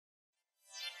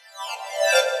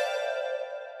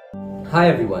Hi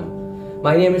everyone,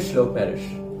 my name is Shlok Perish.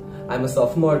 I'm a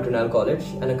sophomore at Grinnell College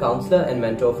and a counselor and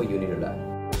mentor for UniRely's.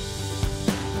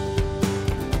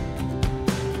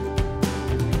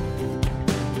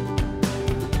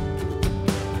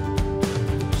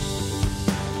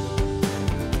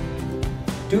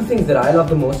 Two things that I love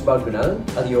the most about Grinnell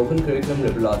are the open curriculum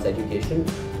liberal arts education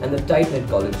and the tight-knit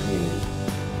college community.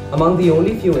 Among the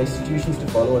only few institutions to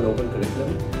follow an open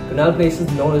curriculum, Grinnell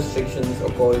places no restrictions or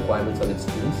core requirements on its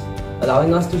students,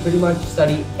 allowing us to pretty much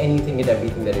study anything and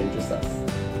everything that interests us.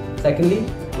 Secondly,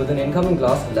 with an incoming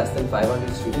class of less than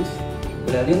 500 students,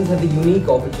 Grinnellians have the unique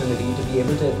opportunity to be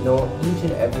able to know each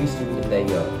and every student in their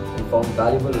year and form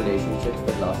valuable relationships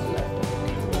that last a lifetime.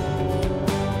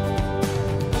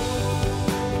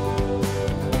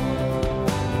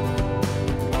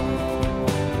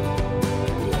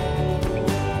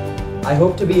 I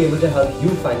hope to be able to help you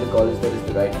find the college that is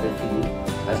the right fit for you,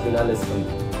 as Grinnell is for me.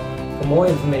 For more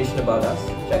information about us,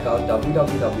 check out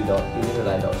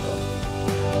www.uniqueness.com.